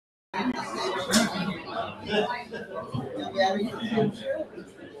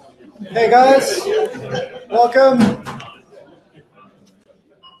Hey guys, welcome.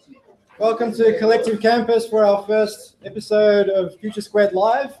 Welcome to Collective Campus for our first episode of Future Squared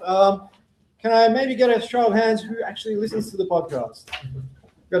Live. Can I maybe get a show of hands who actually listens to the podcast?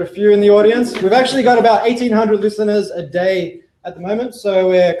 Got a few in the audience. We've actually got about 1,800 listeners a day at the moment, so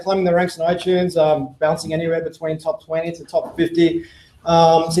we're climbing the ranks in iTunes, bouncing anywhere between top 20 to top 50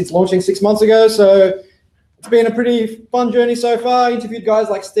 since launching 6 months ago. So it's been a pretty fun journey so far. I interviewed guys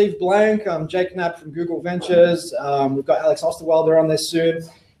like Steve Blank, Jake Knapp from Google Ventures. We've got Alex Osterwalder on there soon.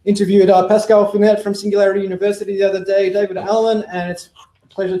 Interviewed Pascal Finette from Singularity University the other day, David Allen, and it's a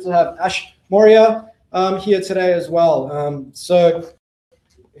pleasure to have Ash Maurya here today as well. So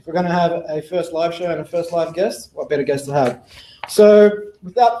if we're going to have a first live show and a first live guest, what better guest to have? So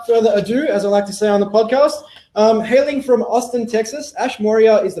without further ado, as I like to say on the podcast, hailing from Austin, Texas, Ash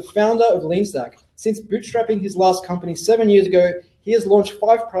Maurya is the founder of LeanStack. Since bootstrapping his last company 7 years ago, he has launched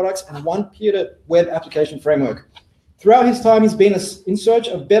 5 products and 1 peer-to-web application framework. Throughout his time, he's been in search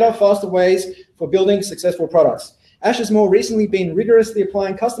of better, faster ways for building successful products. Ash has more recently been rigorously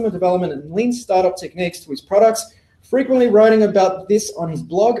applying customer development and lean startup techniques to his products, frequently writing about this on his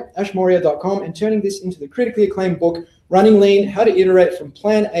blog, ashmaurya.com, and turning this into the critically acclaimed book, Running Lean, How to Iterate from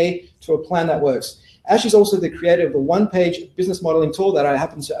Plan A to a Plan That Works. Ash is also the creator of the one-page business modeling tool that I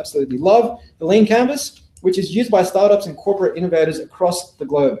happen to absolutely love, the Lean Canvas, which is used by startups and corporate innovators across the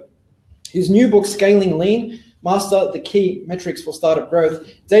globe. His new book, Scaling Lean, Master the Key Metrics for Startup Growth,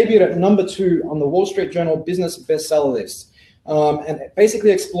 debuted at number 2 on the Wall Street Journal Business Bestseller list. And it basically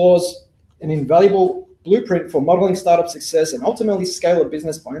explores an invaluable blueprint for modeling startup success and ultimately scale a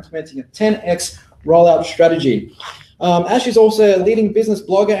business by implementing a 10x rollout strategy. Ash is also a leading business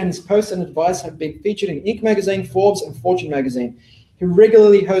blogger, and his posts and advice have been featured in Inc. magazine, Forbes, and Fortune magazine. He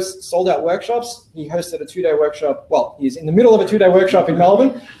regularly hosts sold-out workshops. He hosted a 2-day workshop. Well, he's in the middle of a 2-day workshop in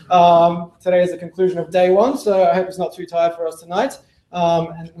Melbourne. Today is the conclusion of day 1, so I hope he's not too tired for us tonight.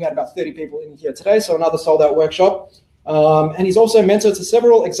 And we had about 30 people in here today, so another sold-out workshop. And he's also mentored to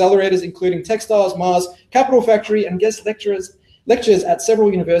several accelerators, including Techstars, Mars, Capital Factory, and guest lectures at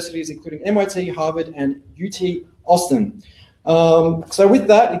several universities, including MIT, Harvard, and UT Austin. So with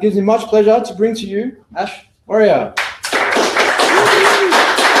that, it gives me much pleasure to bring to you Ash Maurya.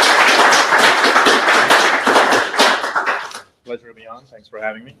 Pleasure to be on. Thanks for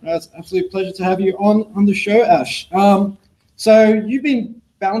having me. It's an absolute pleasure to have you on the show, Ash. So you've been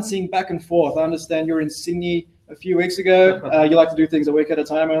bouncing back and forth. I understand you were in Sydney a few weeks ago. You like to do things a week at a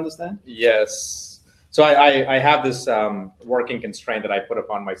time, I understand? Yes. So I have this working constraint that I put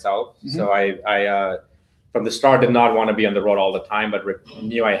upon myself. Mm-hmm. So I from the start did not want to be on the road all the time, but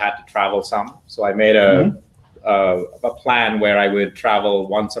knew I had to travel some. So I made a plan where I would travel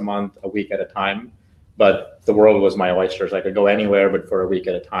once a month, a week at a time. But the world was my oyster, so I could go anywhere, but for a week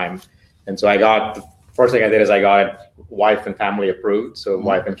at a time. And so the first thing I did is I got it wife and family approved. So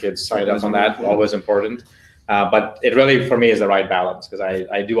wife and kids signed up on that, always important. But it really, for me, is the right balance, because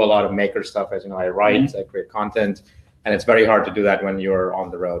I do a lot of maker stuff. As you know, I write, I create content, and it's very hard to do that when you're on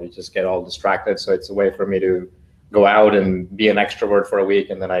the road. You just get all distracted. So it's a way for me to go out and be an extrovert for a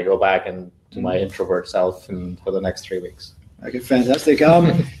week, and then I go back and to my introvert self for the next 3 weeks. Okay, fantastic.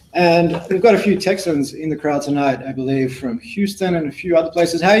 And we've got a few Texans in the crowd tonight, I believe, from Houston and a few other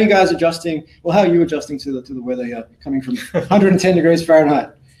places. How are you guys adjusting? Well, how are you adjusting to the weather here, coming from 110 degrees Fahrenheit?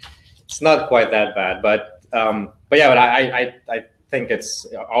 It's not quite that bad, but I think it's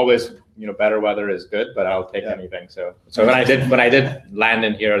always, better weather is good, but I'll take anything. So when I did land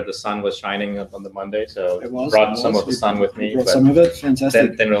in here, the sun was shining up on the Monday, so brought some of the sun with me. Brought some of it,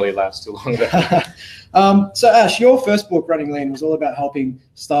 fantastic. Didn't really last too long. So Ash, your first book, Running Lean, was all about helping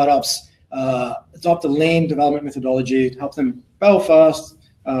startups adopt a lean development methodology to help them fail fast,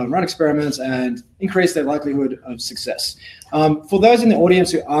 run experiments, and increase their likelihood of success. For those in the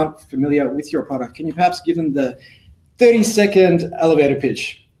audience who aren't familiar with your product, can you perhaps give them the 30-second elevator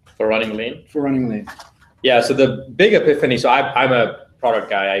pitch? For Running Lean? For Running Lean. Yeah, so the big epiphany, so I'm a product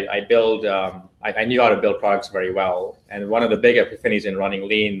guy. I knew how to build products very well. And one of the big epiphanies in Running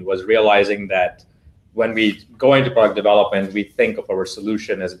Lean was realizing that when we go into product development, we think of our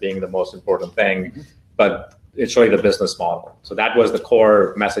solution as being the most important thing, but it's really the business model. So that was the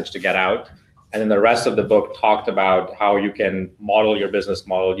core message to get out. And then the rest of the book talked about how you can model your business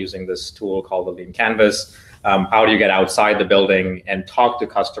model using this tool called the Lean Canvas. How do you get outside the building and talk to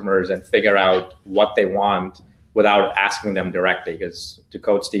customers and figure out what they want without asking them directly? Because to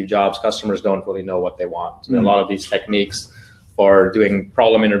quote Steve Jobs, customers don't really know what they want. So a lot of these techniques for doing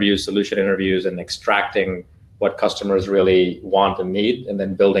problem interviews, solution interviews, and extracting what customers really want and need, and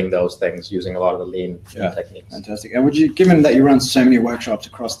then building those things using a lot of the lean techniques. Fantastic. And given that you run so many workshops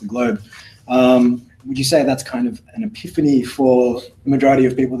across the globe, would you say that's kind of an epiphany for the majority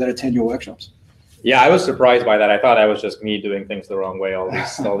of people that attend your workshops? Yeah, I was surprised by that. I thought I was just me doing things the wrong way all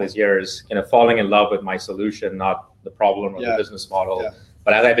these years, falling in love with my solution, not the problem or the business model. Yeah.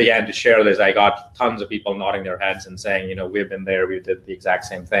 But as I began to share this, I got tons of people nodding their heads and saying, we've been there, we did the exact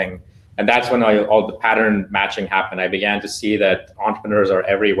same thing. And that's when all the pattern matching happened. I began to see that entrepreneurs are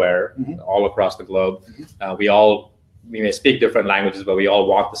everywhere, all across the globe. We may speak different languages, but we all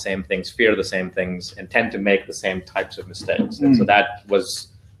want the same things, fear the same things, and tend to make the same types of mistakes. And so that was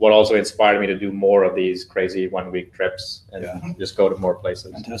what also inspired me to do more of these crazy 1-week trips and just go to more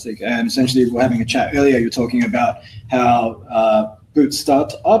places. Fantastic. And essentially, we're having a chat earlier. You're talking about how Boot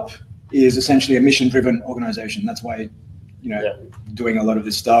Startup is essentially a mission-driven organization. That's why, doing a lot of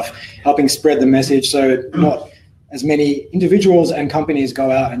this stuff, helping spread the message so not as many individuals and companies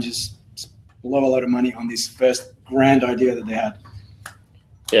go out and just blow a lot of money on this first grand idea that they had.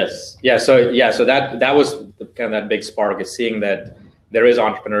 Yes. Yeah. So that was kind of that big spark, is seeing that there is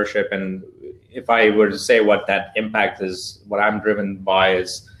entrepreneurship. And if I were to say what that impact is, what I'm driven by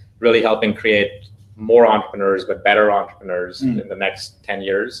is really helping create more entrepreneurs, but better entrepreneurs in the next 10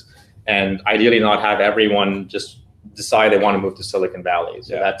 years. And ideally not have everyone just decide they want to move to Silicon Valley.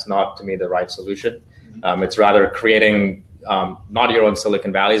 So that's not, to me, the right solution. It's rather creating not your own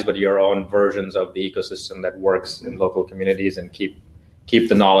Silicon Valleys, but your own versions of the ecosystem that works in local communities, and keep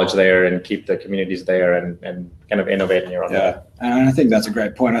the knowledge there and keep the communities there, and kind of innovate in your own way. And I think that's a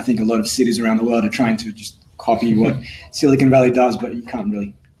great point. I think a lot of cities around the world are trying to just copy what Silicon Valley does, but you can't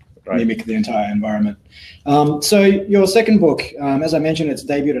really mimic the entire environment. So your second book, as I mentioned, it's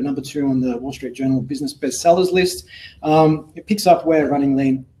debuted at #2 on the Wall Street Journal Business Bestsellers list. It picks up where Running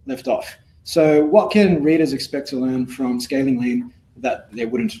Lean left off. So what can readers expect to learn from Scaling Lean that they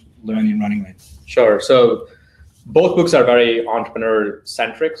wouldn't learn in Running Lean? Sure. So both books are very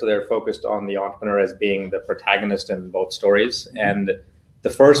entrepreneur-centric. So they're focused on the entrepreneur as being the protagonist in both stories. And the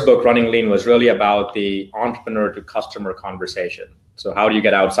first book, Running Lean, was really about the entrepreneur to customer conversation. So how do you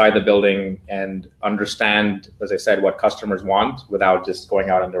get outside the building and understand, as I said, what customers want without just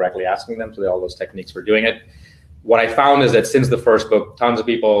going out and directly asking them? So all those techniques for doing it. What I found is that since the first book, tons of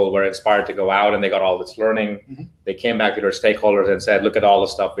people were inspired to go out, and they got all this learning. They came back to their stakeholders and said, look at all the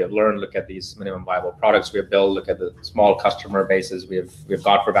stuff we have learned, look at these minimum viable products we have built, look at the small customer bases we've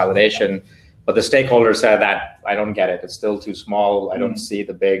got for validation. But the stakeholders said that, I don't get it. It's still too small. I don't see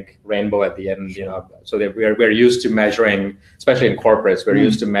the big rainbow at the end. So we're used to measuring, especially in corporates, we're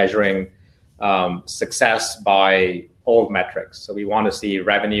used to measuring success by old metrics. So we want to see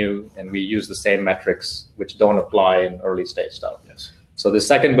revenue, and we use the same metrics which don't apply in early stage stuff. So the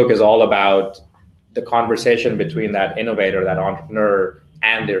second book is all about the conversation between that innovator, that entrepreneur,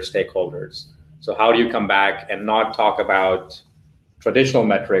 and their stakeholders. So how do you come back and not talk about traditional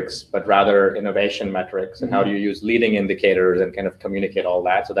metrics, but rather innovation metrics, and how do you use leading indicators and kind of communicate all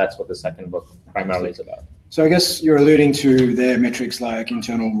that? So that's what the second book primarily is about. So I guess you're alluding to their metrics like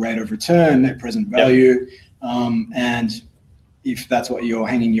internal rate of return, net present value, and if that's what you're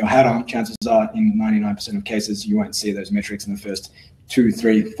hanging your hat on, chances are in 99% of cases, you won't see those metrics in the first 2,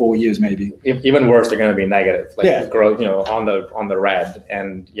 3, 4 years, maybe. Even worse, they're going to be negative, like growth, on the red,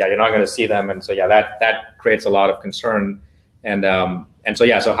 and you're not going to see them. And so that creates a lot of concern. And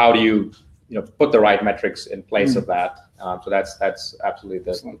so how do you put the right metrics in place of that? So that's absolutely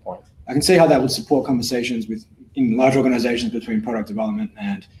the point. I can see how that would support conversations in large organizations between product development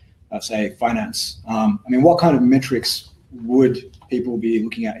and say finance. What kind of metrics would people be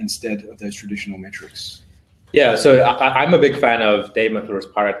looking at instead of those traditional metrics? Yeah, so I'm a big fan of Dave McClure's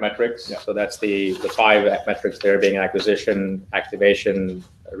Pirate metrics. So that's the 5 metrics there, being acquisition, activation,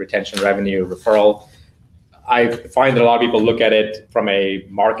 retention, revenue, referral. I find that a lot of people look at it from a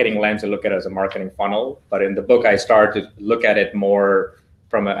marketing lens and look at it as a marketing funnel. But in the book, I start to look at it more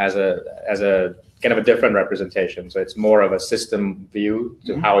from as a kind of a different representation. So it's more of a system view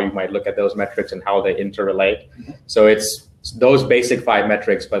to how you might look at those metrics and how they interrelate. So it's those basic 5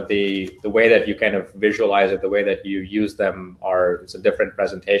 metrics, but the way that you kind of visualize it, the way that you use them it's a different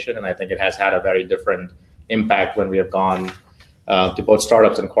presentation. And I think it has had a very different impact when we have gone to both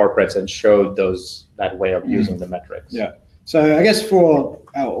startups and corporates and showed that way of using the metrics. Yeah. So I guess for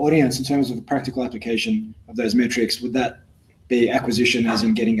our audience, in terms of the practical application of those metrics, would that be acquisition as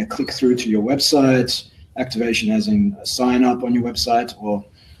in getting a click through to your website, activation as in a sign up on your website, or?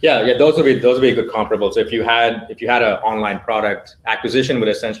 Yeah, those would be a good comparable. So if you had an online product, acquisition would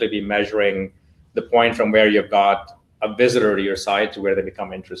essentially be measuring the point from where you've got a visitor to your site to where they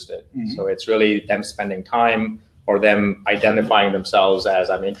become interested. So it's really them spending time or them identifying themselves as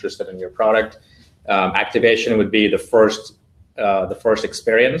I'm interested in your product. Activation would be the first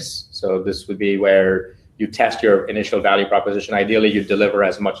experience. So this would be where you test your initial value proposition. Ideally, you deliver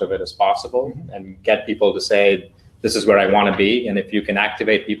as much of it as possible and get people to say, this is where I want to be. And if you can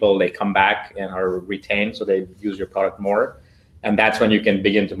activate people, they come back and are retained, so they use your product more. And that's when you can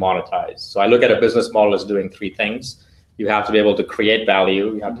begin to monetize. So I look at a business model as doing three things. You have to be able to create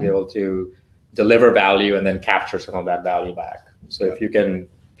value. You have to be able to deliver value and then capture some of that value back. So if you can,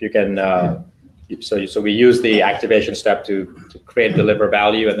 so we use the activation step to create, deliver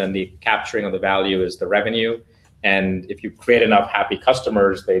value, and then the capturing of the value is the revenue. And if you create enough happy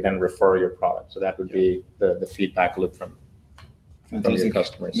customers, they then refer your product. So that would be the feedback loop from your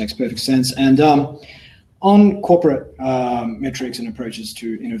customers. Makes perfect sense. And on corporate metrics and approaches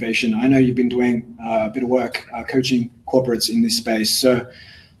to innovation, I know you've been doing a bit of work coaching corporates in this space. So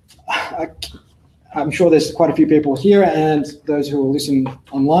I'm sure there's quite a few people here and those who will listen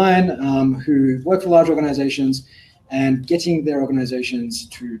online who work for large organizations, and getting their organizations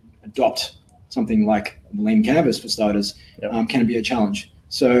to adopt something like Lean Canvas, for starters, can be a challenge.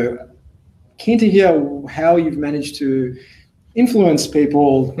 So keen to hear how you've managed to influence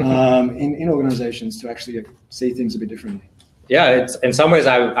people in organizations to actually see things a bit differently. Yeah, it's in some ways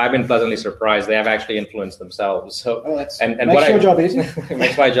I've been pleasantly surprised. They have actually influenced themselves. So makes your job easier. It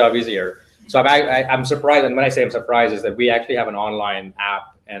makes my job easier. So I'm surprised, and when I say I'm surprised, is that we actually have an online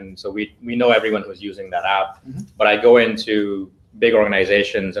app, and so we know everyone who's using that app. But I go into big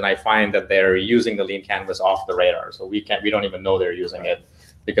organizations and I find that they're using the Lean Canvas off the radar. So we don't even know they're using it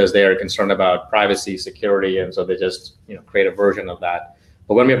because they're concerned about privacy, security, and so they just create a version of that.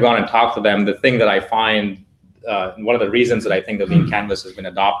 But when we've gone and talked to them, the thing that I find, one of the reasons that I think the Lean Canvas has been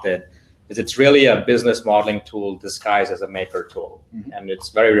adopted is it's really a business modeling tool disguised as a maker tool. And it's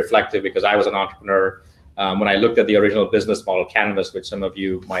very reflective because I was an entrepreneur. When I looked at the original business model Canvas, which some of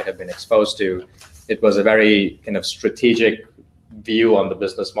you might have been exposed to, it was a very kind of strategic view on the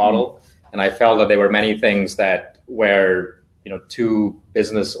business model. And I felt that there were many things that were too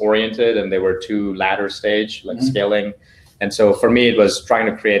business oriented, and they were too ladder stage, like scaling. And so for me, it was trying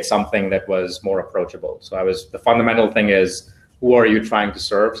to create something that was more approachable. So the fundamental thing is, who are you trying to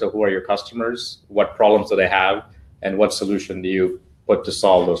serve? So who are your customers? What problems do they have? And what solution do you put to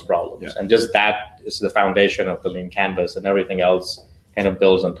solve those problems? And just that is the foundation of the Lean Canvas, and everything else kind of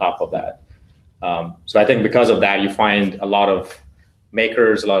builds on top of that. So I think because of that, you find a lot of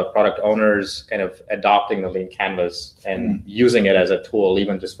makers, a lot of product owners kind of adopting the Lean Canvas and using it as a tool,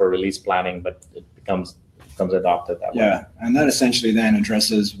 even just for release planning, but it becomes adopted that way. Yeah, and that essentially then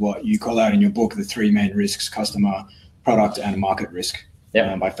addresses what you call out in your book, the three main risks: customer, product, and market risk,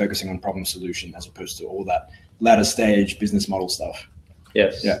 by focusing on problem solution as opposed to all that latter stage business model stuff.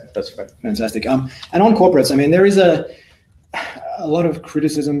 Yes, that's right. Fantastic. And on corporates, I mean, there is a lot of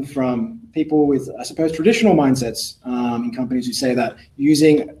criticism from people with, I suppose, traditional mindsets in companies who say that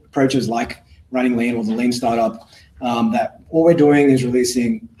using approaches like running lean or the lean startup, that all we're doing is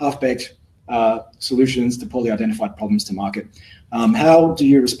releasing half-baked solutions to poorly identified problems to market. How do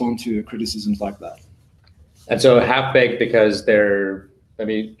you respond to criticisms like that? And so half-baked because they're,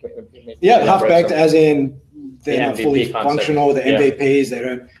 half-baked as in they're not fully concept. Functional, the MVPs, they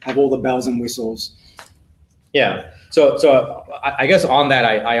don't have all the bells and whistles. Yeah. So I guess on that,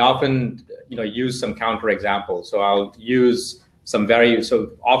 I often use some counter examples. So I'll use some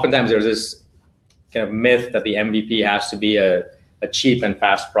so oftentimes there's this kind of myth that the MVP has to be a cheap and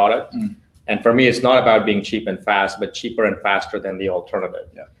fast product. And for me, it's not about being cheap and fast, but cheaper and faster than the alternative.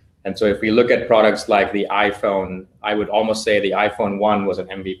 And so if we look at products like the iPhone, I would almost say the iPhone 1 was an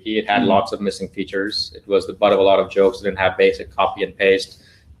MVP. It had lots of missing features. It was the butt of a lot of jokes. It didn't have basic copy and paste.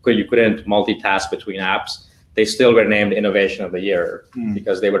 You couldn't multitask between apps. They still were named Innovation of the Year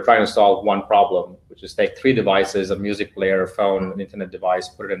because they were trying to solve one problem, which is take three devices, a music player, a phone, an internet device,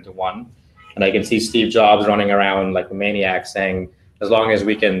 put it into one. And I can see Steve Jobs running around like a maniac saying, as long as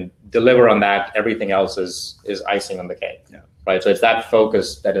we can deliver on that, everything else is icing on the cake. Right? So it's that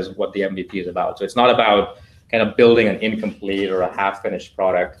focus that is what the MVP is about. So it's not about kind of building an incomplete or a half-finished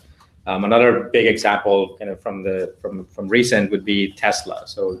product. Another big example kind of from recent would be Tesla.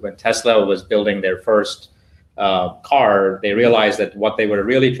 So when Tesla was building their first car, they realized that what they were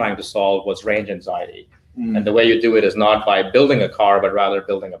really trying to solve was range anxiety. And the way you do it is not by building a car, but rather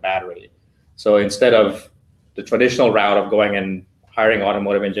building a battery. So instead of the traditional route of going and hiring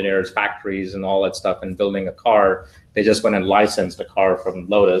automotive engineers, factories, and all that stuff, and building a car, they just went and licensed a car from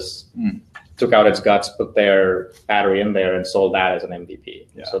Lotus, took out its guts, put their battery in there, and sold that as an MVP.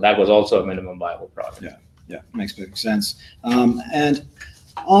 So that was also a minimum viable product. Yeah, makes perfect sense. And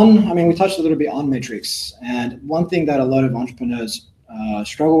I mean, we touched a little bit on metrics, and one thing that a lot of entrepreneurs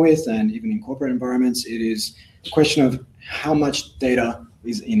struggle with, and even in corporate environments, it is the question of how much data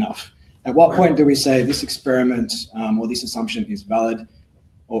is enough. At what point do we say this experiment or this assumption is valid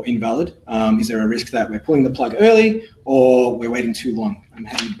or invalid? Is there a risk that we're pulling the plug early, or we're waiting too long? And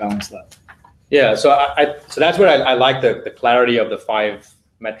how do you balance that? Yeah, so so that's where I like the clarity of the 5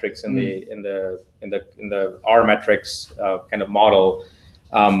 metrics in the R metrics kind of model.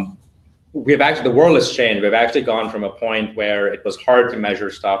 The world has changed. We've actually gone from a point where it was hard to measure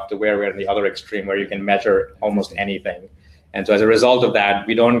stuff to where we're in the other extreme, where you can measure almost anything. And so as a result of that,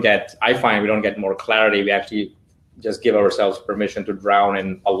 I find we don't get more clarity. We actually just give ourselves permission to drown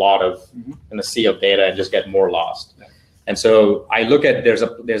in in a sea of data and just get more lost. Yeah. And so I look at there's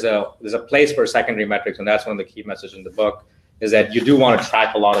a place for secondary metrics, and that's one of the key messages in the book, is that you do want to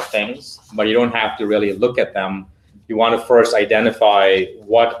track a lot of things, but you don't have to really look at them. You want to first identify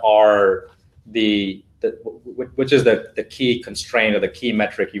what are which is the key constraint or the key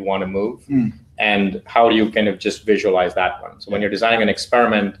metric you want to move, and how do you kind of just visualize that one. So when you're designing an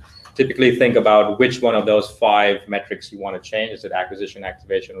experiment, typically think about which one of those 5 metrics you want to change. Is it acquisition,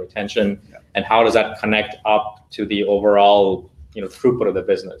 activation, retention? Yeah. And how does that connect up to the overall throughput of the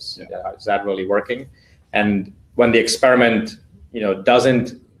business? Yeah. Is that really working? And when the experiment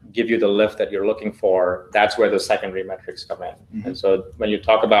doesn't give you the lift that you're looking for, that's where the secondary metrics come in. Mm-hmm. And so when you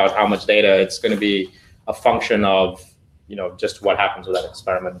talk about how much data, it's going to be a function of just what happens with that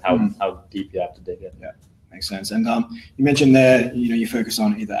experiment, how deep you have to dig in. Yeah. Makes sense. And you mentioned there, you focus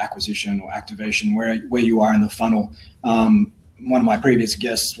on either acquisition or activation, where you are in the funnel. One of my previous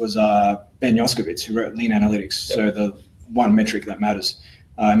guests was Ben Yoskowitz, who wrote Lean Analytics. Yep. So the one metric that matters.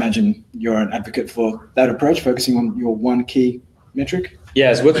 I imagine you're an advocate for that approach, focusing on your one key metric.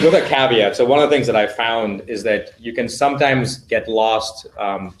 Yes, with a caveat. So one of the things that I found is that you can sometimes get lost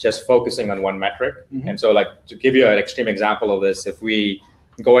just focusing on one metric. Mm-hmm. And so, like, to give you an extreme example of this, if we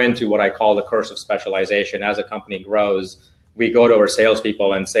go into what I call the curse of specialization, as a company grows, we go to our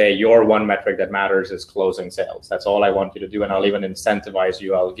salespeople and say, your one metric that matters is closing sales. That's all I want you to do, and I'll even incentivize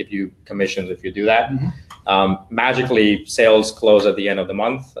you. I'll give you commissions if you do that. Mm-hmm. Magically, sales close at the end of the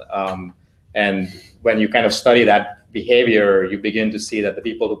month. And when you kind of study that behavior, you begin to see that the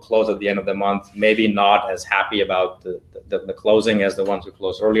people who close at the end of the month maybe not as happy about the closing as the ones who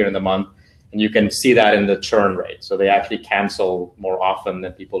close earlier in the month. And you can see that in the churn rate. So they actually cancel more often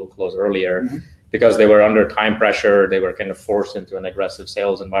than people who close earlier. Mm-hmm. Because they were under time pressure. They were kind of forced into an aggressive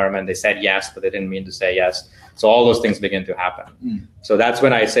sales environment. They said yes, but they didn't mean to say yes. So all those things begin to happen. Mm. So that's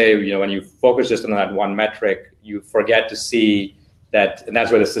when I say, when you focus just on that one metric, you forget to see that, and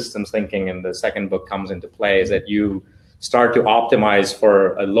that's where the systems thinking in the second book comes into play, is that you start to optimize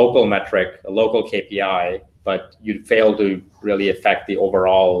for a local metric, a local KPI, but you fail to really affect the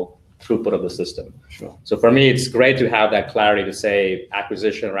overall throughput of the system. Sure. So for me, it's great to have that clarity to say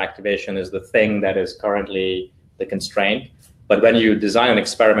acquisition or activation is the thing that is currently the constraint. But when you design an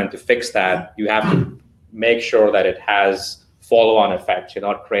experiment to fix that, you have to make sure that it has follow-on effects. You're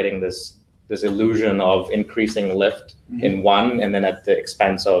not creating this illusion of increasing lift in one and then at the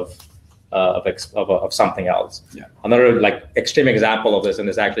expense of something else. Yeah. Another extreme example of this, and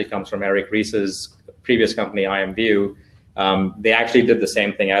this actually comes from Eric Ries's previous company, IMView. They actually did the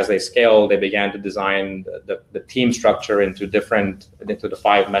same thing. As they scaled, they began to design the team structure into the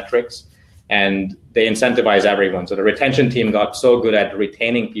 5 metrics, and they incentivize everyone. So the retention team got so good at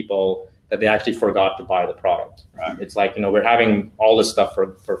retaining people that they actually forgot to buy the product. Right. It's like, we're having all this stuff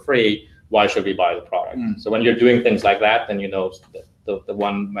for free. Why should we buy the product? So when you're doing things like that, then the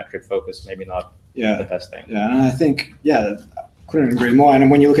one metric focus maybe not the best thing. Yeah, and I think, couldn't agree more.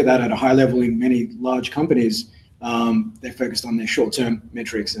 And when you look at that at a high level in many large companies, they're focused on their short-term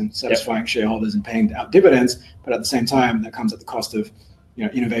metrics and satisfying shareholders and paying out dividends, but at the same time, that comes at the cost of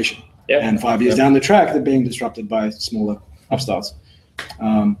innovation. Yep. And 5 years down the track, they're being disrupted by smaller upstarts.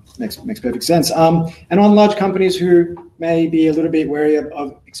 Makes perfect sense. And on large companies who may be a little bit wary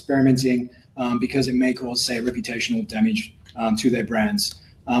of experimenting because it may cause, say, reputational damage to their brands,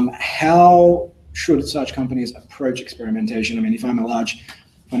 how should such companies approach experimentation? I mean, if I'm a large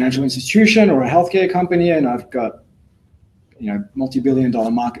financial institution or a healthcare company and I've got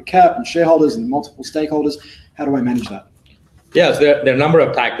multi-billion-dollar market cap and shareholders and multiple stakeholders, how do I manage that? Yes, there are a number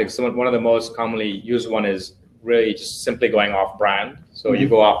of tactics. So one of the most commonly used one is really just simply going off brand. So you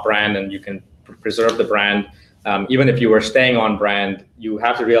go off brand and you can preserve the brand. Even if you were staying on brand, you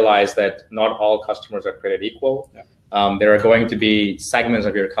have to realize that not all customers are created equal. Yeah. There are going to be segments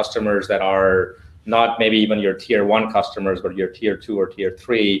of your customers that are not maybe even your tier 1 customers, but your tier 2 or tier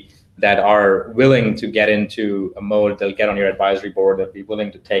 3, that are willing to get into a mode. They'll get on your advisory board. They'll be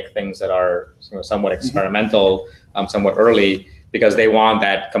willing to take things that are somewhat experimental, somewhat early, because they want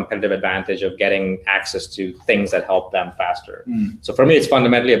that competitive advantage of getting access to things that help them faster. So for me, it's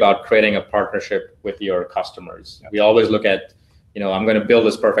fundamentally about creating a partnership with your customers. We always look at, I'm going to build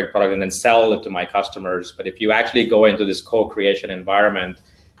this perfect product and then sell it to my customers. But if you actually go into this co-creation environment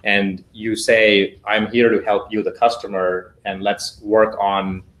and you say, I'm here to help you, the customer, and let's work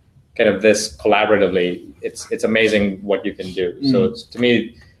on kind of this collaboratively, it's amazing what you can do. So to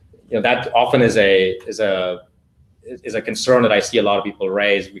me, that often is a concern that I see a lot of people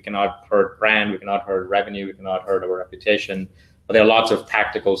raise. We cannot hurt brand, we cannot hurt revenue, we cannot hurt our reputation, but there are lots of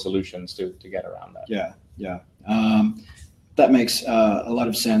tactical solutions to get around that. Yeah. That makes a lot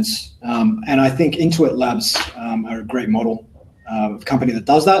of sense. And I think Intuit Labs are a great model of a company that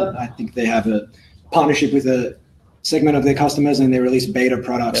does that. I think they have a partnership with a segment of their customers, and they release beta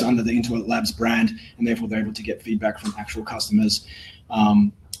products under the Intuit Labs brand, and therefore they're able to get feedback from actual customers.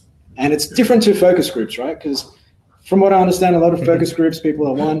 And it's different to focus groups, right? Because from what I understand, a lot of focus groups, people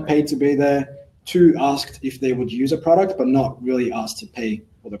are, one, paid to be there, two, asked if they would use a product, but not really asked to pay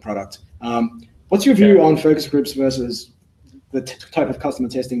for the product. What's your view on focus groups versus the type of customer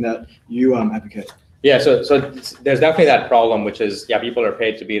testing that you advocate? Yeah, so there's definitely that problem, which is, people are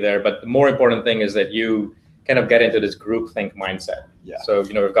paid to be there, but the more important thing is that you kind of get into this groupthink mindset. So,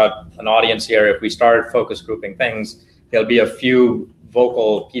 we've got an audience here. If we start focus grouping things, there'll be a few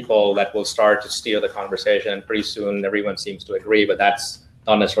vocal people that will start to steer the conversation, and pretty soon everyone seems to agree, but that's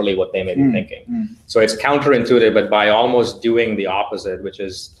not necessarily what they may be thinking. So it's counterintuitive, but by almost doing the opposite, which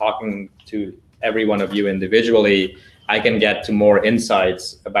is talking to every one of you individually, I can get to more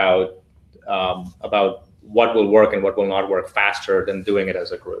insights about what will work and what will not work faster than doing it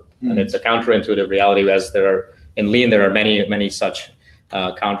as a group. And it's a counterintuitive reality, as in Lean, there are many such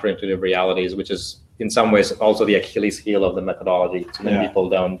counterintuitive realities, which is in some ways also the Achilles heel of the methodology. So many people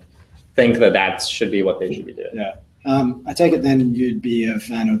don't think that should be what they should be doing. I take it then you'd be a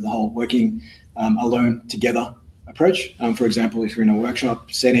fan of the whole working alone together approach. For example, if you're in a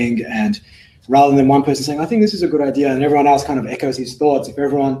workshop setting, and rather than one person saying, I think this is a good idea, and everyone else kind of echoes his thoughts, if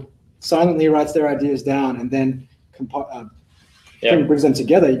everyone silently writes their ideas down and then brings them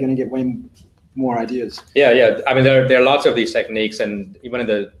together, you're going to get way more ideas. I mean, there are lots of these techniques, and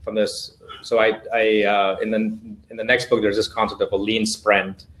even from this. So in the next book, there's this concept of a lean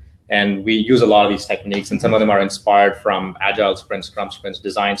sprint, and we use a lot of these techniques, and some of them are inspired from agile sprints, scrum sprints,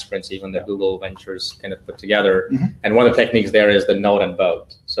 design sprints, even that Google Ventures kind of put together. And one of the techniques there is the note and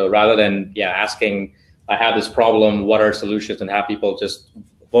vote. So rather than asking, I have this problem, what are solutions, and have people just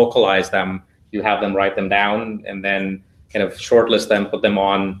vocalize them, you have them write them down, and then kind of shortlist them, put them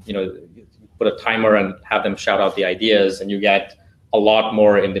on, put a timer and have them shout out the ideas, and you get a lot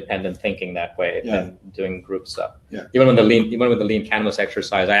more independent thinking that way than doing group stuff. Even with the lean canvas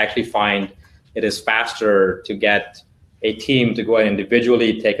exercise, I actually find it is faster to get a team to go and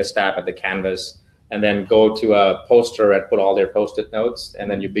individually take a stab at the canvas and then go to a poster and put all their Post-it notes,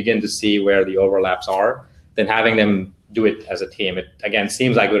 and then you begin to see where the overlaps are, than having them do it as a team. It, again,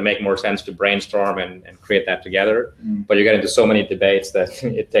 seems like it would make more sense to brainstorm and create that together, but you get into so many debates that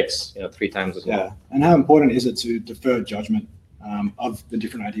it takes 3 times as long. And how important is it to defer judgment of the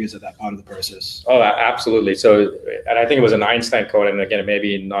different ideas at that part of the process? Oh, absolutely. So, and I think it was an Einstein quote, and again,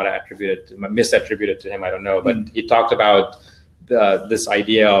 maybe not misattributed to him, I don't know, but he talked about this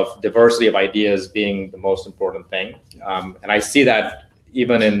idea of diversity of ideas being the most important thing. And I see that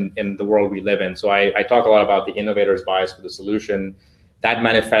even in the world we live in. So I talk a lot about the innovator's bias for the solution. That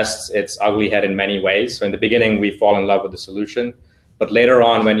manifests its ugly head in many ways. So in the beginning, we fall in love with the solution, but later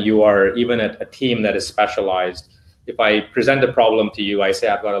on, when you are even a team that is specialized, if I present a problem to you, I say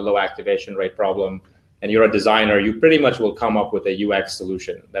I've got a low activation rate problem, and you're a designer, you pretty much will come up with a UX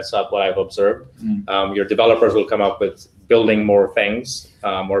solution. That's not what I've observed. Your developers will come up with building more things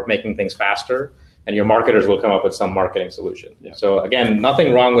or making things faster, and your marketers will come up with some marketing solution. So again,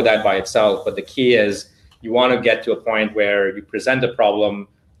 nothing wrong with that by itself, but the key is you want to get to a point where you present a problem,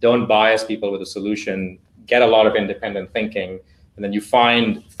 don't bias people with a solution, get a lot of independent thinking, and then you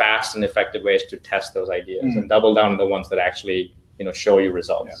find fast and effective ways to test those ideas and double down on the ones that actually show you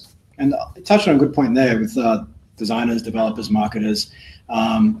results. And touched on a good point there with designers, developers, marketers.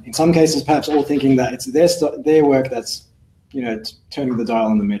 In some cases, perhaps all thinking that it's their work that's turning the dial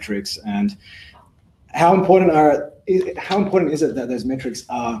on the metrics. And how important is it that those metrics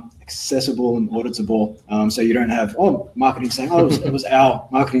are accessible and auditable, so you don't have marketing saying, it was our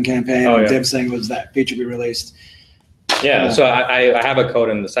marketing campaign, or dev saying it was that feature we released. Yeah, so I have a quote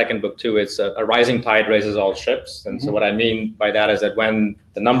in the second book too. It's a rising tide raises all ships. And so what I mean by that is that when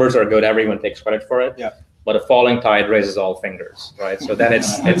the numbers are good, everyone takes credit for it. Yeah. But a falling tide raises all fingers, right? So then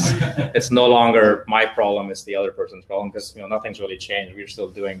it's no longer my problem, it's the other person's problem, because nothing's really changed. We're still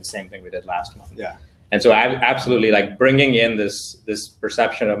doing the same thing we did last month. Yeah. And so I absolutely like bringing in this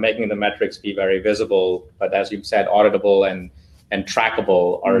perception of making the metrics be very visible, but as you said, auditable and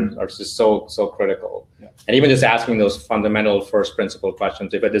trackable are just so critical. Yeah. And even just asking those fundamental first principle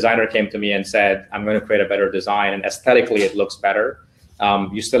questions. If a designer came to me and said, I'm going to create a better design and aesthetically it looks better,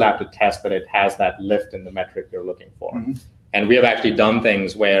 you still have to test that it has that lift in the metric you're looking for. And we have actually done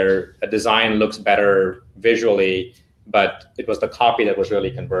things where a design looks better visually, but it was the copy that was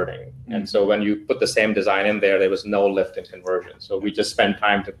really converting. And so when you put the same design in there, there was no lift in conversion. So we just spent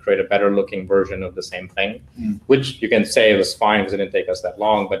time to create a better looking version of the same thing, which you can say was fine because it didn't take us that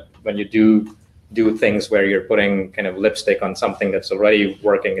long. But when you do things where you're putting kind of lipstick on something that's already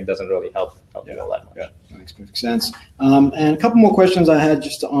working, it doesn't really help you all that much. Yeah, that makes perfect sense. And a couple more questions I had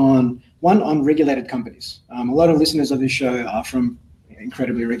just on regulated companies. A lot of listeners of this show are from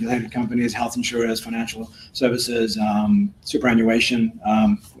incredibly regulated companies, health insurers, financial services, superannuation,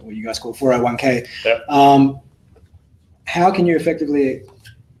 what you guys call 401k. Yeah. How can you effectively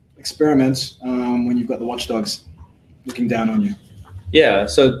experiment when you've got the watchdogs looking down on you? Yeah,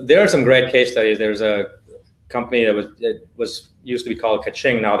 so there are some great case studies. There's a company that was used to be called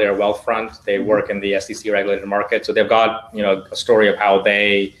Kaching. Now they're Wealthfront. They work in the SEC regulated market. So they've got a story of how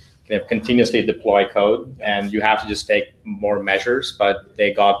they continuously deploy code, and you have to just take more measures, but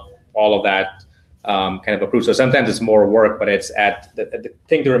they got all of that kind of approved. So sometimes it's more work, but it's the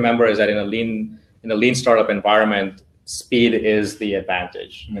thing to remember is that in a lean startup environment, speed is the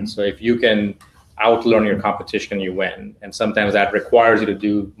advantage. And so if you can outlearn your competition, you win. And sometimes that requires you to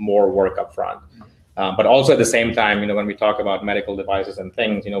do more work up front. But also at the same time, when we talk about medical devices and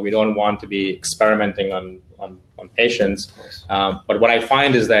things, we don't want to be experimenting on patients. But what I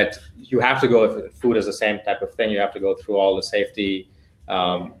find is that you have to go, if food is the same type of thing, you have to go through all the safety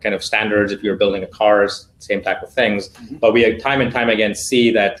kind of standards. If you're building a car, same type of things. But we time and time again see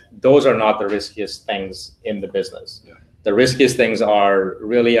that those are not the riskiest things in the business. Yeah. The riskiest things are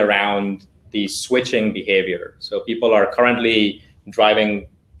really around the switching behavior. So people are currently driving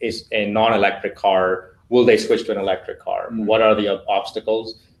a non-electric car. Will they switch to an electric car? What are the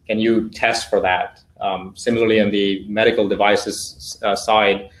obstacles? Can you test for that? Similarly, on the medical devices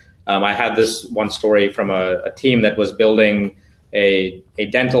side, I had this one story from a team that was building a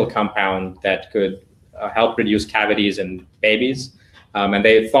dental compound that could help reduce cavities in babies. And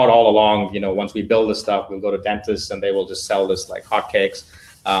they thought all along, once we build this stuff, we'll go to dentists and they will just sell this like hotcakes.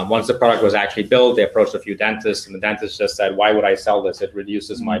 Once the product was actually built, they approached a few dentists, and the dentist just said, "Why would I sell this? It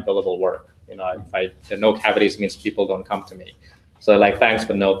reduces my billable work. If no cavities means people don't come to me." So like, thanks,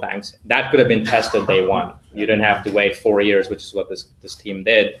 but no thanks. That could have been tested day one. You didn't have to wait 4 years, which is what this team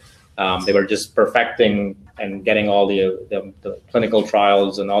did. They were just perfecting and getting all the clinical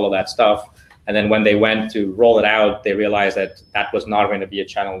trials and all of that stuff. And then when they went to roll it out, they realized that was not going to be a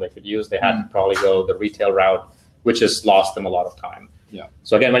channel they could use. They had to probably go the retail route, which has lost them a lot of time. Yeah.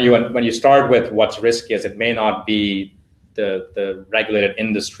 So again, when you start with what's riskiest, it may not be the regulated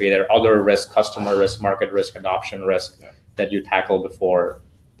industry. There are other risks, customer risk, market risk, adoption risk that you tackle before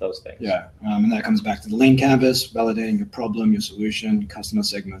those things. Yeah, and that comes back to the lean canvas, validating your problem, your solution, customer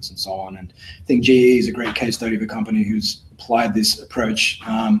segments, and so on. And I think GE is a great case study of a company who's applied this approach.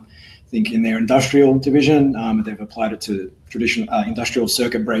 I think in their industrial division, they've applied it to traditional industrial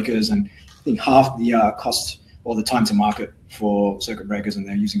circuit breakers, and I think half the cost or the time to market for circuit breakers, and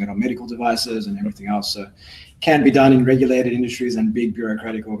they're using it on medical devices and everything else. So it can be done in regulated industries and big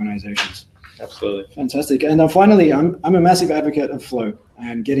bureaucratic organizations. Absolutely. Fantastic. And finally, I'm a massive advocate of flow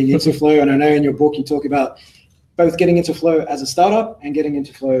and getting into flow. And I know in your book, you talk about both getting into flow as a startup and getting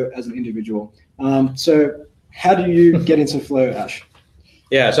into flow as an individual. So how do you get into flow, Ash?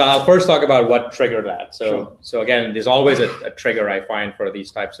 Yeah, so I'll first talk about what triggered that. So again, there's always a trigger I find for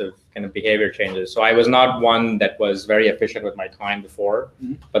these types of kind of behavior changes. So I was not one that was very efficient with my time before,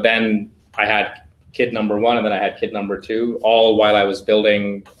 but then I had kid number one, and then I had kid number two, all while I was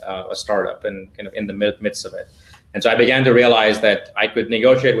building a startup and kind of in the midst of it. And so I began to realize that I could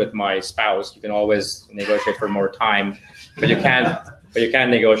negotiate with my spouse. You can always negotiate for more time, but you can't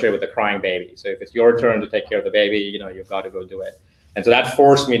negotiate with a crying baby. So if it's your turn to take care of the baby, you've got to go do it. And so that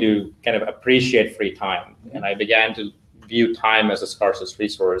forced me to kind of appreciate free time. And I began to view time as a scarcest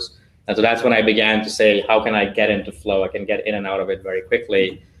resource. And so that's when I began to say, how can I get into flow? I can get in and out of it very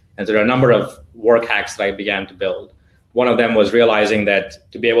quickly. And so there are a number of work hacks that I began to build. one of them was realizing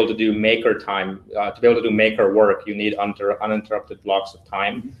that to be able to do maker time, to be able to do maker work, you need uninterrupted blocks of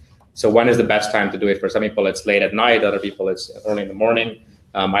time. So when is the best time to do it? For some people, it's late at night. Other people, it's early in the morning.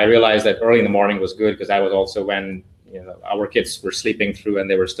 I realized that early in the morning was good because that was also when our kids were sleeping through and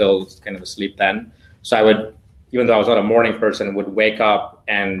they were still kind of asleep then. So I would, even though I was not a morning person, would wake up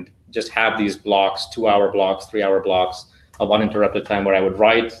and just have these blocks, 2-hour blocks, 3-hour blocks of uninterrupted time where I would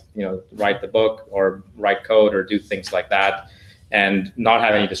write the book or write code or do things like that and not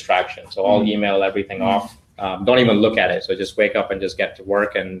have any distractions. So I'll email everything off. Don't even look at it. So just wake up and just get to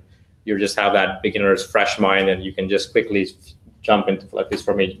work, and you just have that beginner's fresh mind, and you can just quickly jump into, at least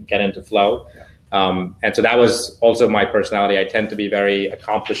for me, get into flow. And so that was also my personality. I tend to be very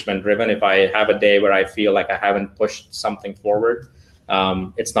accomplishment driven. If I have a day where I feel like I haven't pushed something forward,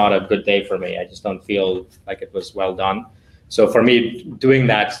 it's not a good day for me. I just don't feel like it was well done. So for me, doing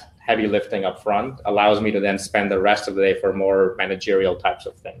that heavy lifting up front allows me to then spend the rest of the day for more managerial types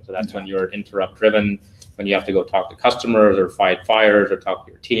of things. So that's when you're interrupt driven, when you have to go talk to customers or fight fires or talk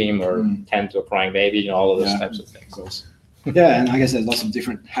to your team or tend to a crying baby, all of those types of things. Yeah, and I guess there's lots of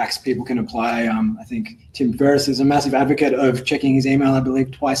different hacks people can apply. I think Tim Ferriss is a massive advocate of checking his email, I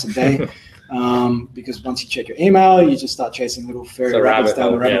believe, twice a day. Because once you check your email, you just start chasing little fairy rabbits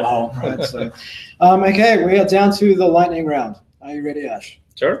down the rabbit hole. Right? So, okay, we are down to the lightning round. Are you ready, Ash?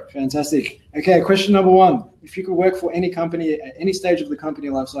 Sure. Fantastic. Okay, question number 1. If you could work for any company at any stage of the company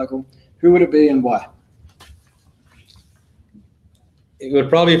lifecycle, who would it be and why? It would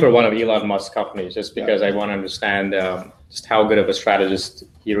probably be for one of Elon Musk's companies, just because I want to understand just how good of a strategist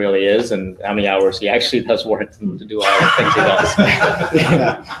he really is and how many hours he actually does work to do all the things he does.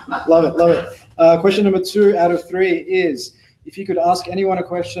 Yeah, love it, love it. Question number 2 out of 3 is, if you could ask anyone a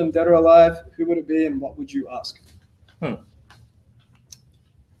question, dead or alive, who would it be and what would you ask?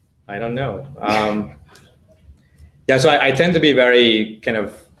 I don't know. Yeah, so I tend to be very kind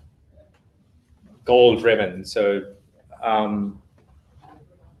of goal driven. So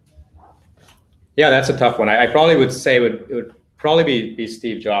yeah, that's a tough one. I probably would say it would probably be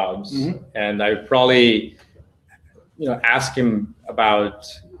Steve Jobs, and I would probably ask him about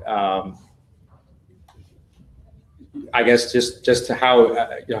I guess just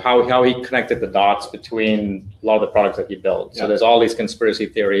how he connected the dots between a lot of the products that he built. So there's all these conspiracy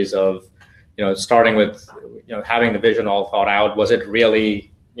theories of starting with having the vision all thought out. Was it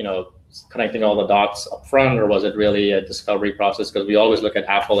really connecting all the dots up front, or was it really a discovery process? Because we always look at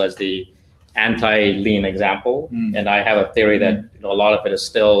Apple as the anti-lean example, and I have a theory that a lot of it is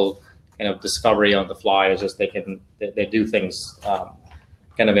still kind of discovery on the fly. It's just they do things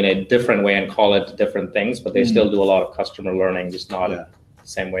kind of in a different way and call it different things, but they still do a lot of customer learning, just not the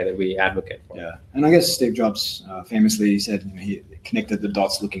same way that we advocate for. Yeah, and I guess Steve Jobs famously said he connected the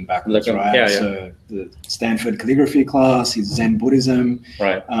dots looking backwards, right? So the Stanford calligraphy class, his Zen Buddhism,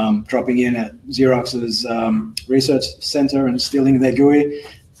 right? Dropping in at Xerox's research center and stealing their GUI,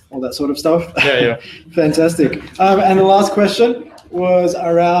 all that sort of stuff. Yeah. Fantastic. And the last question was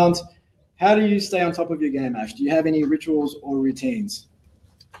around, how do you stay on top of your game, Ash? Do you have any rituals or routines?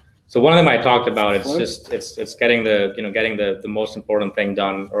 So one of them I talked about. It's getting the most important thing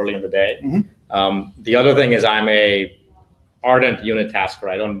done early in the day. The other thing is I'm a ardent unitasker.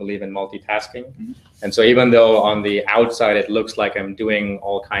 I don't believe in multitasking, and so even though on the outside it looks like I'm doing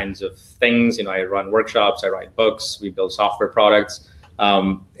all kinds of things, I run workshops, I write books, we build software products.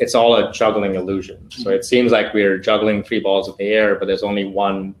 It's all a juggling illusion. So it seems like we're juggling 3 balls in the air, but there's only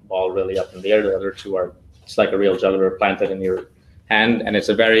one ball really up in the air. The other 2 are just like a real juggler planted in your hand, and it's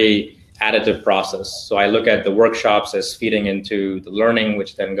a very additive process. So I look at the workshops as feeding into the learning,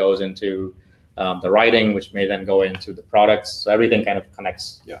 which then goes into the writing, which may then go into the products. So everything kind of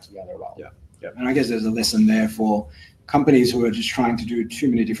connects together well. Yeah. And I guess there's a lesson there for companies who are just trying to do too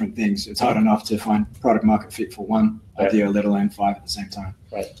many different things. It's hard enough to find product market fit for one idea, let alone 5 at the same time.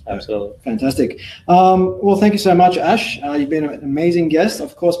 Right, absolutely. Fantastic. Well, thank you so much, Ash. You've been an amazing guest.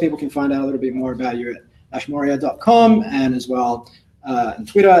 Of course, people can find out a little bit more about you at ashmaurya.com, and as well on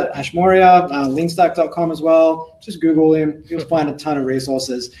Twitter at ashmaurya, linkstack.com as well. Just Google him. You'll find a ton of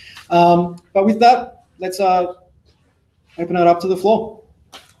resources. But with that, let's open it up to the floor.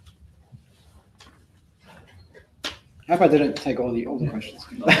 I hope I didn't take all the questions.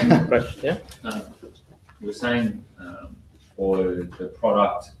 Right. Yeah. You were saying for the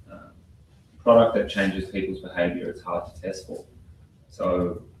product that changes people's behavior, it's hard to test for.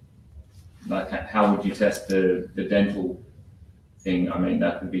 So, like, how would you test the dental thing? I mean,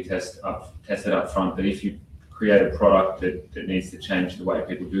 that could be tested up front. But if you create a product that needs to change the way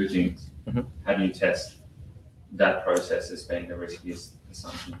people do things, how do you test that process as being the riskiest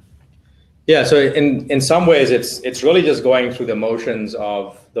assumption? Yeah, so in some ways, it's really just going through the motions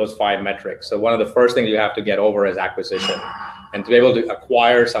of those 5 metrics. So one of the first things you have to get over is acquisition, and to be able to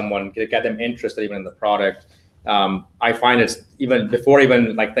acquire someone, to get them interested even in the product. I find it's even before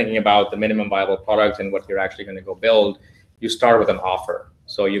even like thinking about the minimum viable product and what you're actually going to go build, you start with an offer.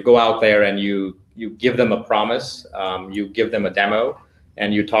 So you go out there and you give them a promise, you give them a demo,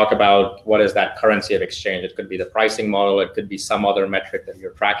 and you talk about what is that currency of exchange. It could be the pricing model, it could be some other metric that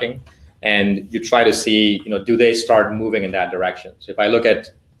you're tracking. And you try to see, do they start moving in that direction? So if I look at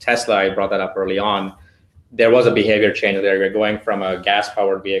Tesla, I brought that up early on, there was a behavior change there. You're going from a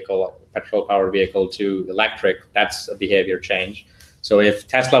gas-powered vehicle, petrol-powered vehicle to electric. That's a behavior change. So if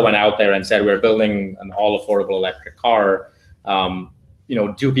Tesla went out there and said, we're building an all-affordable electric car,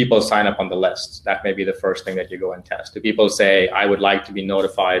 do people sign up on the list? That may be the first thing that you go and test. Do people say, I would like to be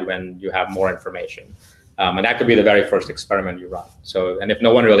notified when you have more information? And that could be the very first experiment you run. So, and if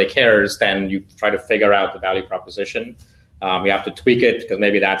no one really cares, then you try to figure out the value proposition. You have to tweak it because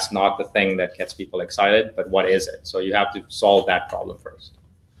maybe that's not the thing that gets people excited, but what is it? So you have to solve that problem first.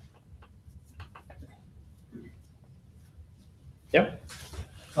 Yeah.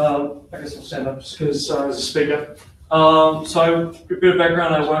 I guess I'll stand up just because I was a speaker. So a bit of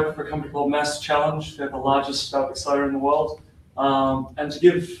background, I work for a company called Mass Challenge. They're the largest startup accelerator in the world. And to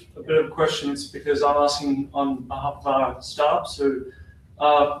give a bit of a question, it's because I'm asking on behalf of our startups who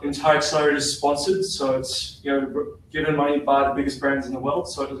entire accelerator is sponsored, so it's given money by the biggest brands in the world,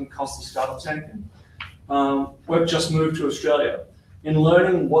 so it doesn't cost the startups anything. We've just moved to Australia. In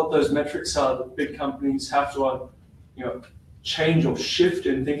learning what those metrics are that big companies have to change or shift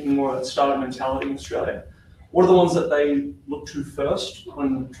in thinking more about startup mentality in Australia, what are the ones that they look to first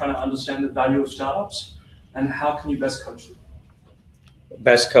when trying to understand the value of startups, and how can you best coach them?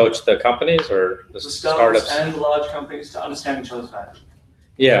 Best coach the companies or the startups and the large companies to understand each other's value?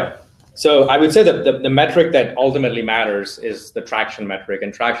 Yeah. So I would say that the metric that ultimately matters is the traction metric,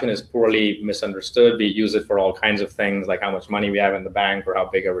 and traction is poorly misunderstood. We use it for all kinds of things, like how much money we have in the bank or how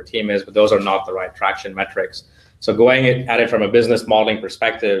big our team is, but those are not the right traction metrics. So going at it from a business modeling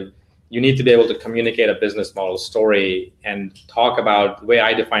perspective, you need to be able to communicate a business model story and talk about, the way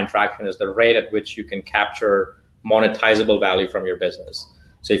I define traction is the rate at which you can capture monetizable value from your business.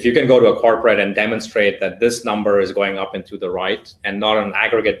 So if you can go to a corporate and demonstrate that this number is going up and to the right, and not on an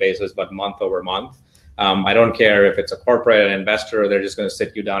aggregate basis, but month over month, I don't care if it's a corporate, an investor, they're just going to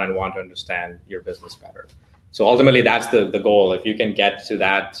sit you down and want to understand your business better. So ultimately, that's the goal. If you can get to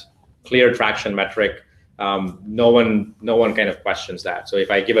that clear traction metric, no one kind of questions that. So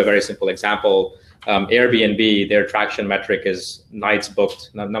if I give a very simple example, Airbnb, their traction metric is nights booked,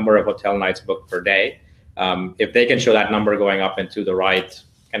 number of hotel nights booked per day. If they can show that number going up and to the right,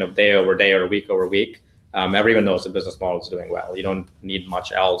 kind of day over day or week over week, everyone knows the business model is doing well. You don't need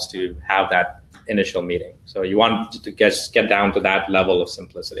much else to have that initial meeting. So you want to get down to that level of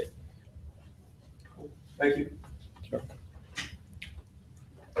simplicity. Thank you. Sure.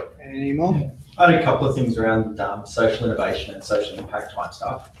 Any more? I had a couple of things around social innovation and social impact type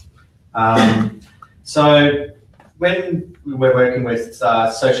stuff. So when we're working with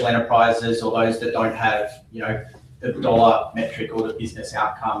social enterprises or those that don't have, the dollar metric or the business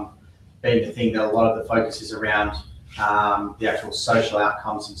outcome being the thing that a lot of the focus is around, the actual social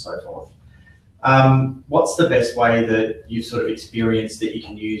outcomes and so forth. What's the best way that you've sort of experienced that you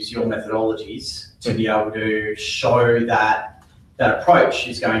can use your methodologies to be able to show that that approach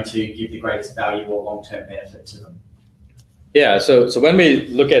is going to give the greatest value or long-term benefit to them? Yeah, so when we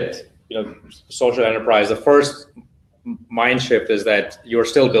look at social enterprise, the first mind shift is that you're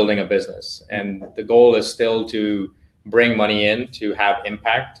still building a business, and the goal is still to bring money in to have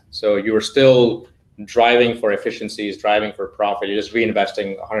impact. So you're still driving for efficiencies, driving for profit. You're just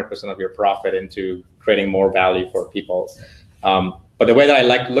reinvesting 100% of your profit into creating more value for people. But the way that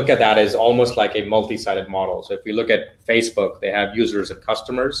I look at that is almost like a multi-sided model. So if we look at Facebook, they have users and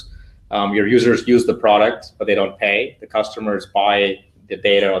customers. Your users use the product, but they don't pay. The customers buy the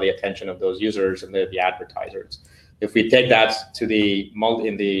data or the attention of those users, and they're the advertisers. If we take that to the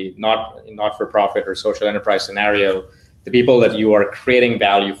not-for-profit or social enterprise scenario, the people that you are creating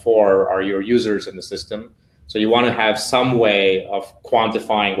value for are your users in the system. So you want to have some way of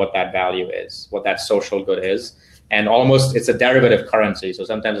quantifying what that value is, what that social good is. And almost it's a derivative currency. So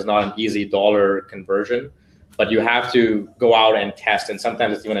sometimes it's not an easy dollar conversion, but you have to go out and test. And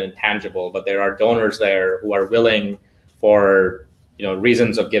sometimes it's even intangible, but there are donors there who are willing for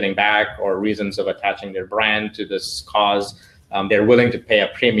reasons of giving back or reasons of attaching their brand to this cause. They're willing to pay a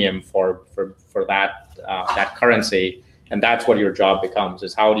premium for that currency. And that's what your job becomes,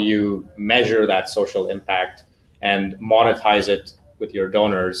 is how do you measure that social impact and monetize it with your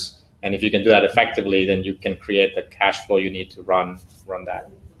donors And if you can do that effectively, then you can create the cash flow you need to run that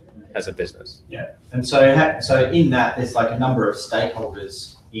as a business. Yeah, and so in that, there's like a number of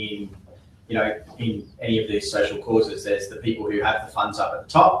stakeholders in, in any of these social causes. There's the people who have the funds up at the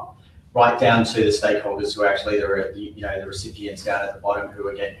top, right down to the stakeholders who are actually the recipients down at the bottom,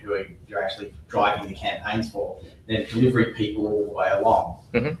 who you're actually driving the campaigns for. Then delivery people all the way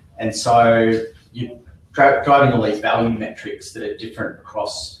along, and so you're driving all these value metrics that are different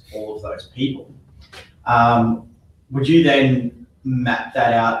across all of those people. Would you then map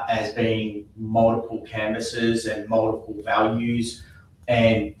that out as being multiple canvases and multiple values,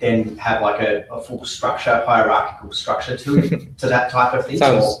 and then have like a full structure, hierarchical structure to that type of thing?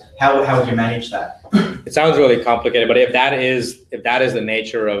 Or how would you manage that? It sounds really complicated, but if that is the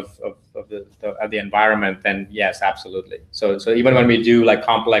nature of the environment, then yes, absolutely. So even when we do like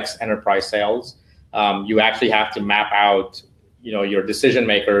complex enterprise sales, you actually have to map out, your decision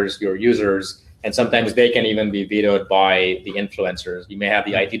makers, your users, and sometimes they can even be vetoed by the influencers. You may have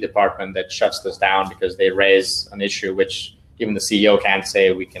the IT department that shuts this down because they raise an issue which even the CEO can't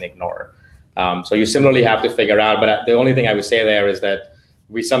say we can ignore. So you similarly have to figure out, but the only thing I would say there is that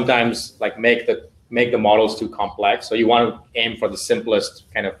we sometimes like make the models too complex. So you want to aim for the simplest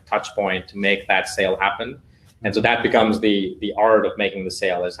kind of touch point to make that sale happen. And so that becomes the art of making the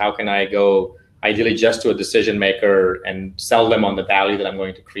sale, is how can I go ideally just to a decision maker and sell them on the value that I'm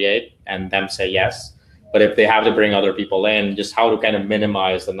going to create and them say yes. But if they have to bring other people in, just how to kind of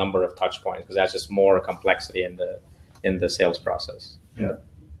minimize the number of touch points, because that's just more complexity in the sales process. Yeah.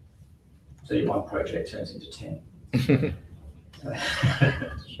 So your one project turns into 10.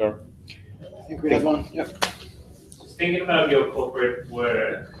 Sure. I think we have one. Yep. Just thinking about your corporate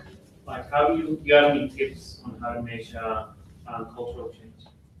work, like how do you have any tips on how to measure cultural change?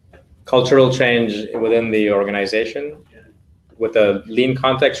 Cultural change within the organization, with a lean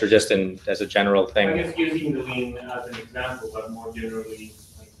context, or just as a general thing? I guess using the lean as an example, but more generally,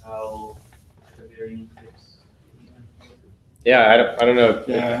 like how are there any tips? Yeah, I don't know.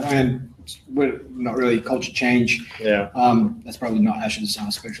 Yeah, and we're not really culture change. Yeah. That's probably not Ash's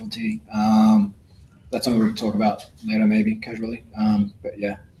specialty. That's something we can talk about later, maybe casually. But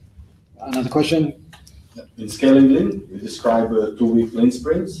yeah. Another question? In scaling lean, we describe 2-week lean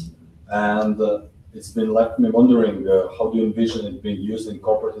sprints, and it's been left me wondering, how do you envision it being used in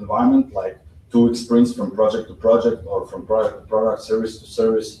corporate environment, like 2-week sprints from project to project, or from product to product, service to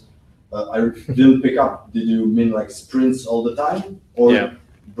service? I didn't pick up. Did you mean like sprints all the time, or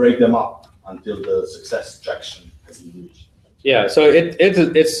break them up until the success traction has been reached? Yeah, so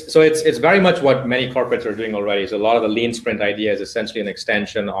it's very much what many corporates are doing already. So a lot of the lean sprint idea is essentially an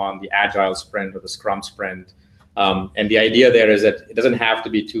extension on the agile sprint or the scrum sprint. And the idea there is that it doesn't have to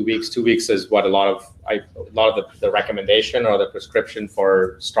be 2 weeks. 2 weeks is what a lot of the recommendation or the prescription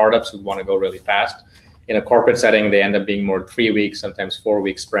for startups who want to go really fast. In a corporate setting, they end up being more 3 weeks, sometimes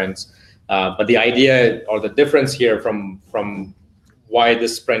 4-week sprints. But the idea or the difference here from why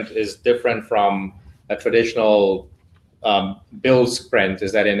this sprint is different from a traditional build sprint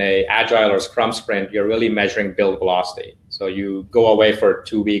is that in a agile or scrum sprint, you're really measuring build velocity. So you go away for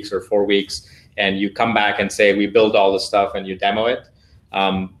 2 weeks or 4 weeks, and you come back and say, we build all this stuff, and you demo it.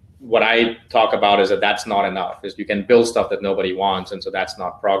 What I talk about is that that's not enough, is you can build stuff that nobody wants, and so that's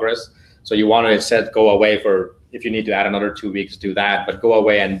not progress. So you want to instead go away for, if you need to add another 2 weeks, do that, but go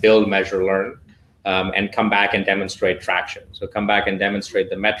away and build, measure, learn, and come back and demonstrate traction. So come back and demonstrate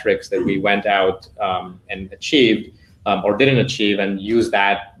the metrics that we went out and achieved or didn't achieve, and use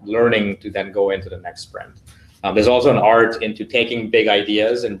that learning to then go into the next sprint. There's also an art into taking big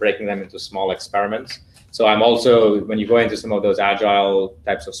ideas and breaking them into small experiments. So I'm also, when you go into some of those agile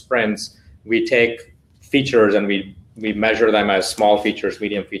types of sprints, we take features and we measure them as small features,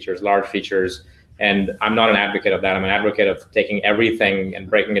 medium features, large features. And I'm not an advocate of that. I'm an advocate of taking everything and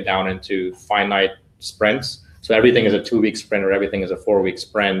breaking it down into finite sprints. So everything is a 2-week sprint or everything is a 4-week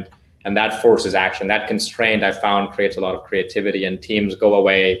sprint. And that forces action. That constraint, I found, creates a lot of creativity, and teams go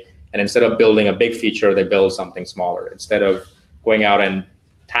away, and instead of building a big feature, they build something smaller. Instead of going out and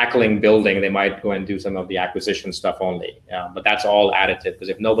tackling building, they might go and do some of the acquisition stuff only. But that's all additive, because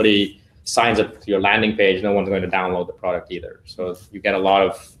if nobody signs up to your landing page, no one's going to download the product either. So you get a lot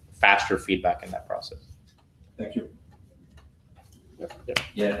of faster feedback in that process. Thank you.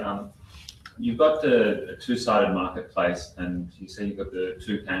 Yeah, you've got the two-sided marketplace, and you say you've got the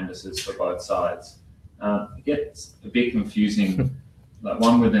 2 canvases for both sides. It gets a bit confusing. Like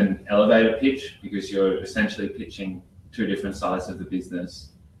one with an elevator pitch, because you're essentially pitching 2 different sides of the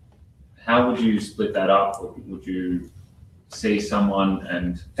business. How would you split that up? Would you see someone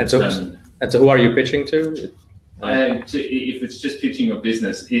and so who are you pitching to? If it's just pitching your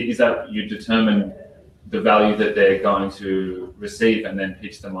business, is that you determine the value that they're going to receive and then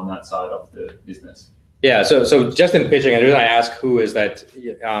pitch them on that side of the business? Yeah, so just in pitching, and the reason I ask who is that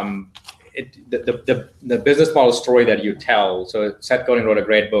the business model story that you tell. So Seth Godin wrote a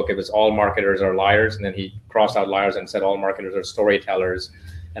great book. It was All Marketers Are Liars, and then he crossed out liars and said all marketers are storytellers.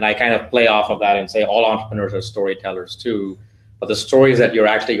 And I kind of play off of that and say all entrepreneurs are storytellers too. But the stories that you're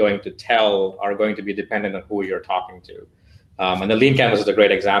actually going to tell are going to be dependent on who you're talking to. And the lean canvas is a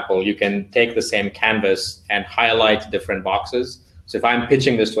great example. You can take the same canvas and highlight different boxes. So if I'm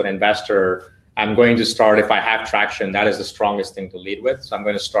pitching this to an investor, I'm going to start, if I have traction, that is the strongest thing to lead with. So I'm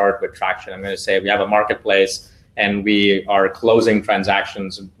going to start with traction. I'm going to say we have a marketplace and we are closing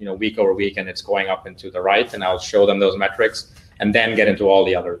transactions, week over week, and it's going up and to the right. And I'll show them those metrics and then get into all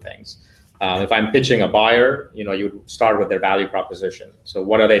the other things. If I'm pitching a buyer, you start with their value proposition. So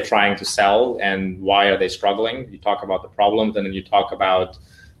what are they trying to sell and why are they struggling? You talk about the problems, and then you talk about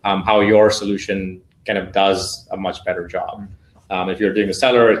how your solution kind of does a much better job. If you're doing a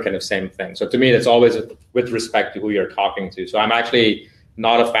seller, it's kind of same thing. So to me, it's always with respect to who you're talking to. So I'm actually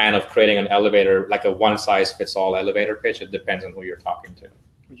not a fan of creating an elevator, like a one-size-fits-all elevator pitch. It depends on who you're talking to.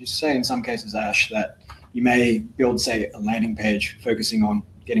 Would you say in some cases, Ash, that you may build, say, a landing page focusing on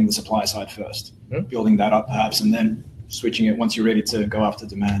getting the supply side first, building that up perhaps, and then switching it once you're ready to go after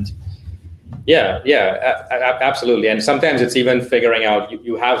demand? Yeah, absolutely. And sometimes it's even figuring out,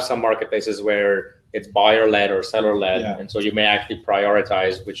 you have some marketplaces where it's buyer-led or seller-led, and so you may actually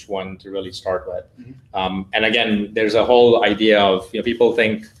prioritize which one to really start with. And again, there's a whole idea of, people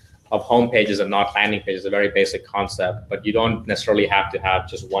think of home pages and not landing pages, a very basic concept, but you don't necessarily have to have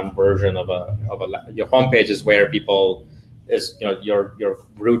just one version of your home page is where people is, your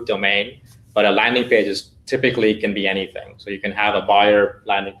root domain, but a landing page is typically can be anything. So you can have a buyer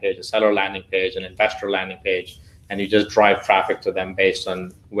landing page, a seller landing page, an investor landing page, and you just drive traffic to them based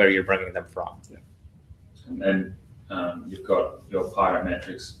on where you're bringing them from. And then you've got your pirate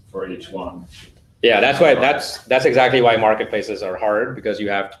metrics for each one. Yeah, that's exactly why marketplaces are hard, because you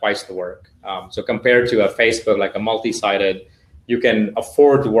have twice the work. So compared to a Facebook, like a multi-sided, you can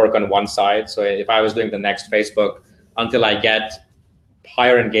afford to work on one side. So if I was doing the next Facebook, until I get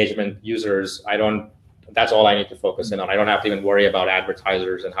higher engagement users, that's all I need to focus in on. I don't have to even worry about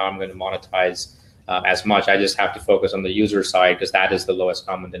advertisers and how I'm going to monetize as much. I just have to focus on the user side, because that is the lowest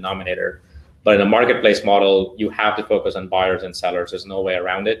common denominator. But in a marketplace model, you have to focus on buyers and sellers. There's no way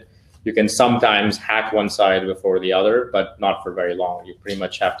around it. You can sometimes hack one side before the other, but not for very long. You pretty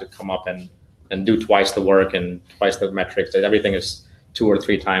much have to come up and do twice the work and twice the metrics. Everything is 2 or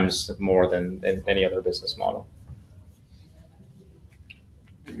 3 times more than any other business model.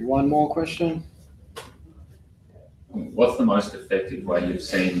 One more question. What's the most effective way you've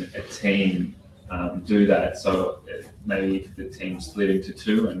seen a team do that? So maybe the team split into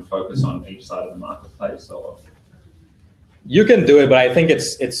 2 and focus on each side of the marketplace, or? You can do it, but I think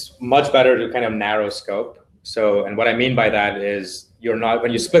it's much better to kind of narrow scope. So, and what I mean by that is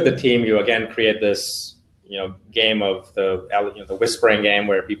when you split the team, you again create this, game of the whispering game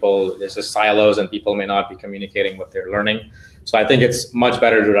where there's just silos and people may not be communicating what they're learning. So I think it's much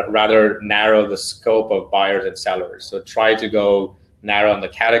better to rather narrow the scope of buyers and sellers. So try to go narrow on the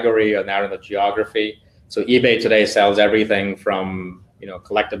category or narrow on the geography. So eBay today sells everything from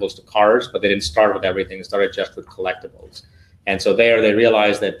collectibles to cars, but they didn't start with everything. They started just with collectibles. And so they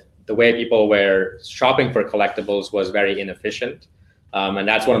realized that the way people were shopping for collectibles was very inefficient. And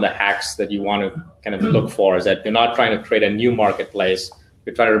that's one of the hacks that you want to kind of look for, is that you're not trying to create a new marketplace.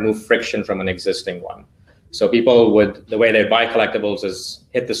 You're trying to remove friction from an existing one. So people the way they buy collectibles is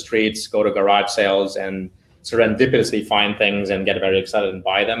hit the streets, go to garage sales, and serendipitously find things and get very excited and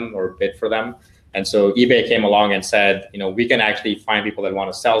buy them or bid for them. And so eBay came along and said, we can actually find people that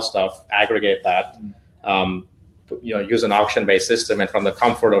want to sell stuff, aggregate that, use an auction-based system, and from the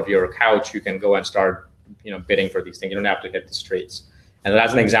comfort of your couch, you can go and start, bidding for these things. You don't have to hit the streets. And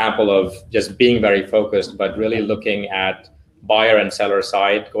that's an example of just being very focused, but really looking at buyer and seller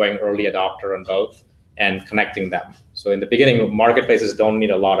side, going early adopter on both, and connecting them. So in the beginning, marketplaces don't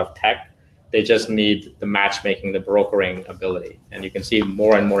need a lot of tech. They just need the matchmaking, the brokering ability. And you can see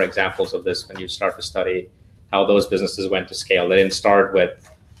more and more examples of this when you start to study how those businesses went to scale. They didn't start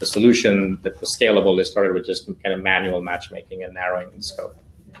with the solution that was scalable. They started with just kind of manual matchmaking and narrowing the scope.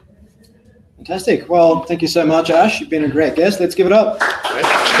 Fantastic. Well, thank you so much, Ash. You've been a great guest. Let's give it up.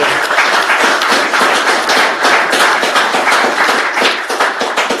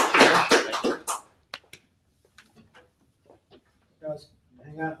 Guys,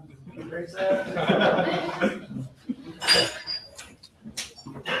 hang out.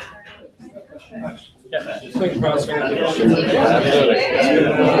 Yeah. Thank you, Brian.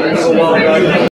 Absolutely.